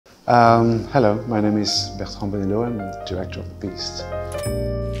Hello, my name is Bertrand Bonello. I'm the director of Beast.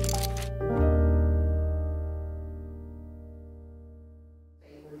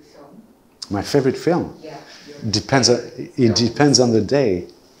 My favorite film? Yeah. It depends on the day.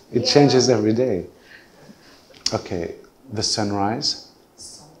 It changes every day. Okay, The Sunrise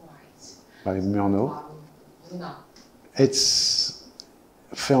by Murnau. It's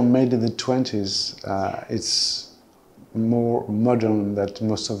a film made in the 20s. It's more modern than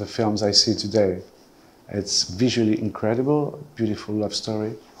most of the films I see today. It's visually incredible, beautiful love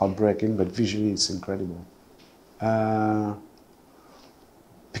story, heartbreaking, but visually it's incredible.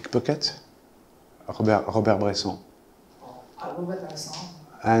 Pickpocket, Robert Bresson. Robert Bresson.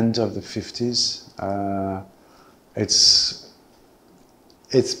 End of the 50s.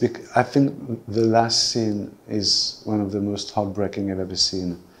 I think the last scene is one of the most heartbreaking I've ever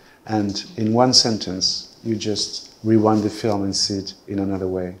seen. And in one sentence, you just rewind the film and see it in another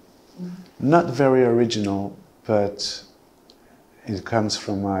way. Mm-hmm. Not very original, but it comes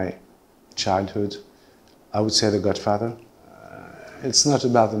from my childhood. I would say The Godfather. It's not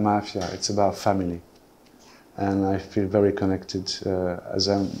about the mafia, it's about family. And I feel very connected, as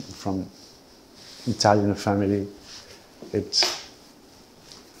I'm from Italian family.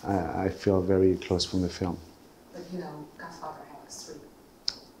 I feel very close from the film. But you know, Godfather has three.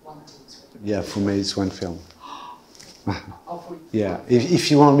 1, 2, 3. Yeah, for me it's one film. Oh, for you. Yeah, if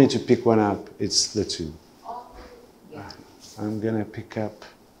you want me to pick one up, it's the two. Oh, yeah. I'm gonna pick up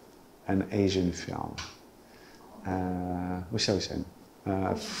an Asian film.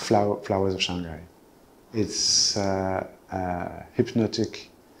 Flowers of Shanghai. It's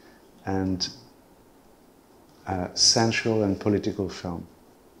hypnotic and sensual and political film.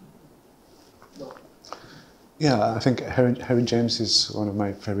 Yeah, I think Harry James is one of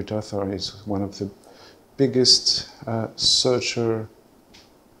my favorite authors. He's one of the biggest searcher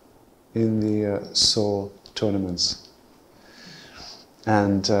in the soul tournaments.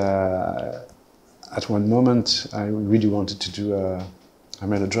 And at one moment, I really wanted to do a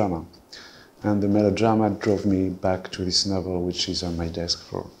melodrama. And the melodrama drove me back to this novel, which is on my desk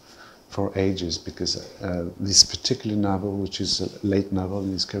for ages, because this particular novel, which is a late novel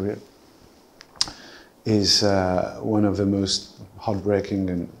in his career, is one of the most heartbreaking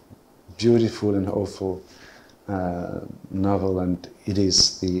and beautiful and awful novel, and it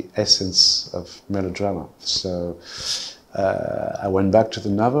is the essence of melodrama. So I went back to the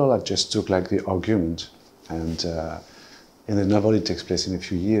novel. I just took like the argument, and in the novel it takes place in a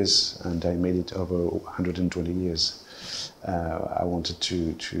few years, and I made it over 120 years. I wanted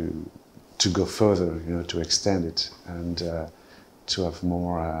to go further, you know, to extend it and to have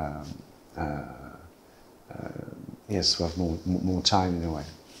more. Yes, to have more time in a way.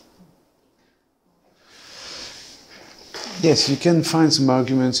 Yes, you can find some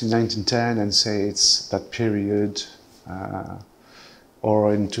arguments in 1910 and say it's that period,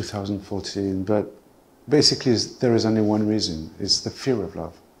 or in 2014, but basically there is only one reason: it's the fear of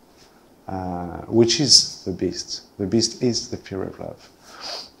love, which is the beast. The beast is the fear of love.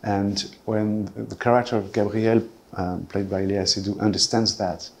 And when the character of Gabriel, played by Léa Seydoux, understands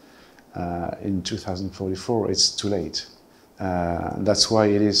that, in 2044, it's too late. That's why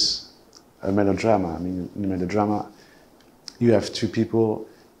it is a melodrama. I mean, in a melodrama, you have two people,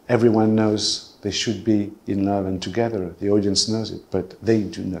 everyone knows they should be in love and together. The audience knows it, but they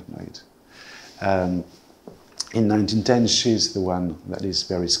do not know it. In 1910, she's the one that is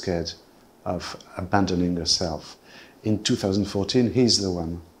very scared of abandoning herself. In 2014, he's the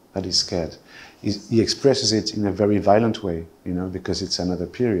one that is scared. He expresses it in a very violent way, you know, because it's another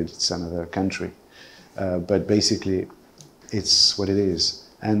period, it's another country. But basically, it's what it is.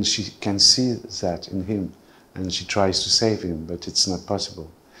 And she can see that in him, and she tries to save him, but it's not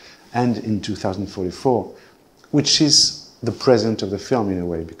possible. And in 2044, which is the present of the film in a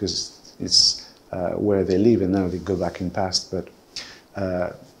way, because it's where they live, and now they go back in past. But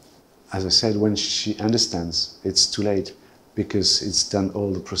as I said, when she understands, it's too late, because it's done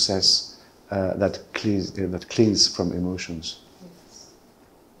all the process that cleans from emotions.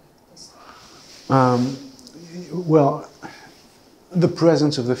 Well, the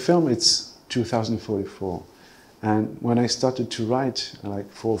presence of the film, it's 2044. And when I started to write, like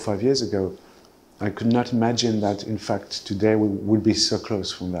 4 or 5 years ago, I could not imagine that, in fact, today we would be so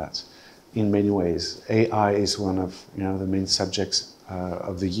close from that in many ways. AI is one of, you know, the main subjects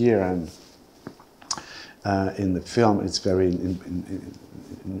of the year, and in the film it's very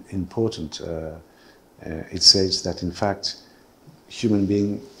important. It says that, in fact, human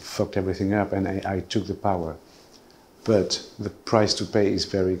being fucked everything up and AI took the power. But the price to pay is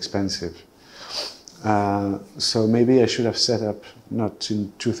very expensive. So maybe I should have set up not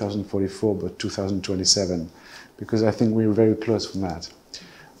in 2044 but 2027, because I think we're very close from that.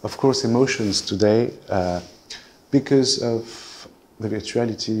 Of course, emotions today, because of the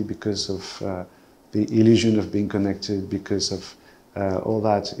virtuality, because of the illusion of being connected, because of all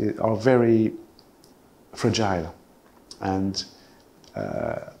that, are very fragile. And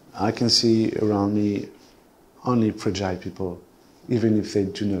I can see around me only fragile people, even if they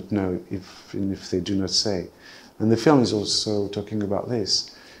do not know, even if they do not say. And the film is also talking about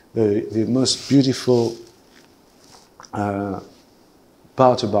this. The most beautiful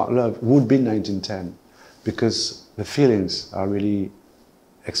part about love would be 1910, because the feelings are really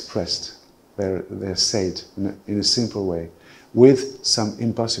expressed. They're said in a simple way, with some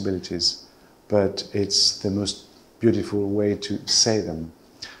impossibilities, but it's the most beautiful way to say them.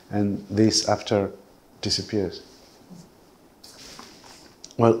 And this after disappears.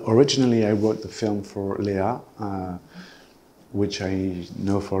 Well, originally I wrote the film for Léa, which I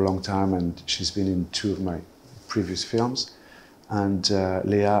know for a long time, and she's been in 2 of my previous films, and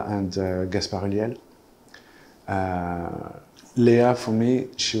Léa and Gaspard Ulliel. Léa, for me,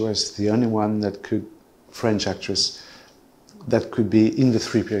 she was the only one that could, French actress, that could be in the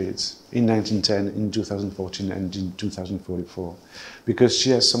 3 periods, in 1910, in 2014, and in 2044, because she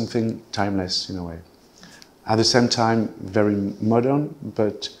has something timeless in a way. At the same time, very modern,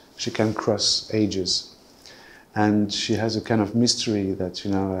 but she can cross ages. And she has a kind of mystery that,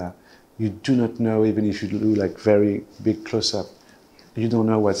 you do not know, even if you do like very big close-up, you don't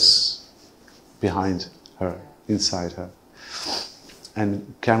know what's behind her, inside her.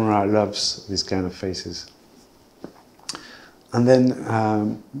 And camera loves these kind of faces. And then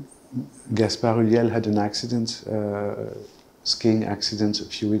Gaspard Ulliel had an accident, skiing accident a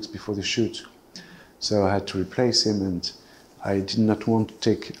few weeks before the shoot. So I had to replace him, and I did not want to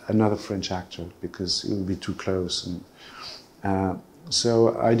take another French actor because it would be too close. And,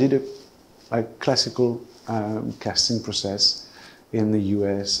 so I did a classical casting process in the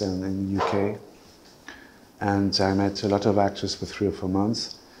US and in the UK. And I met a lot of actors for 3 or 4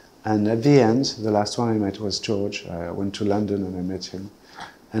 months. And at the end, the last one I met was George. I went to London and I met him.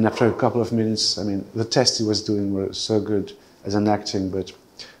 And after a couple of minutes, I mean, the test he was doing was so good as an acting, but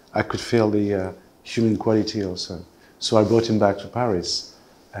I could feel the human quality also. So I brought him back to Paris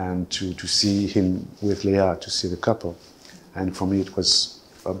and to see him with Léa, to see the couple. And for me, it was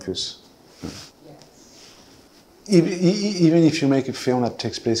obvious. Even if you make a film that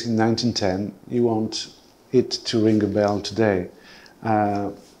takes place in 1910, you want it to ring a bell today.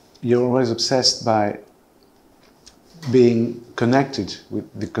 You're always obsessed by being connected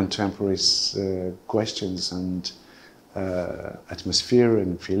with the contemporary questions and atmosphere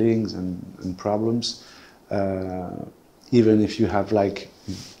and feelings and problems, even if you have like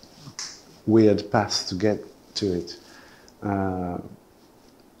weird paths to get to it. I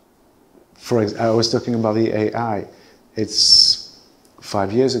was talking about the AI. It's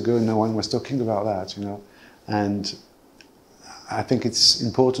 5 years ago, no one was talking about that, and I think it's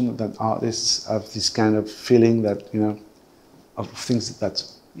important that artists have this kind of feeling that, of things that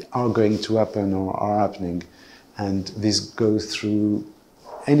are going to happen or are happening. And this goes through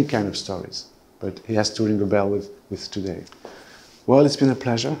any kind of stories, but it has to ring a bell with today. Well, it's been a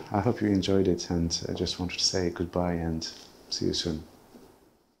pleasure. I hope you enjoyed it, and I just wanted to say goodbye and see you soon.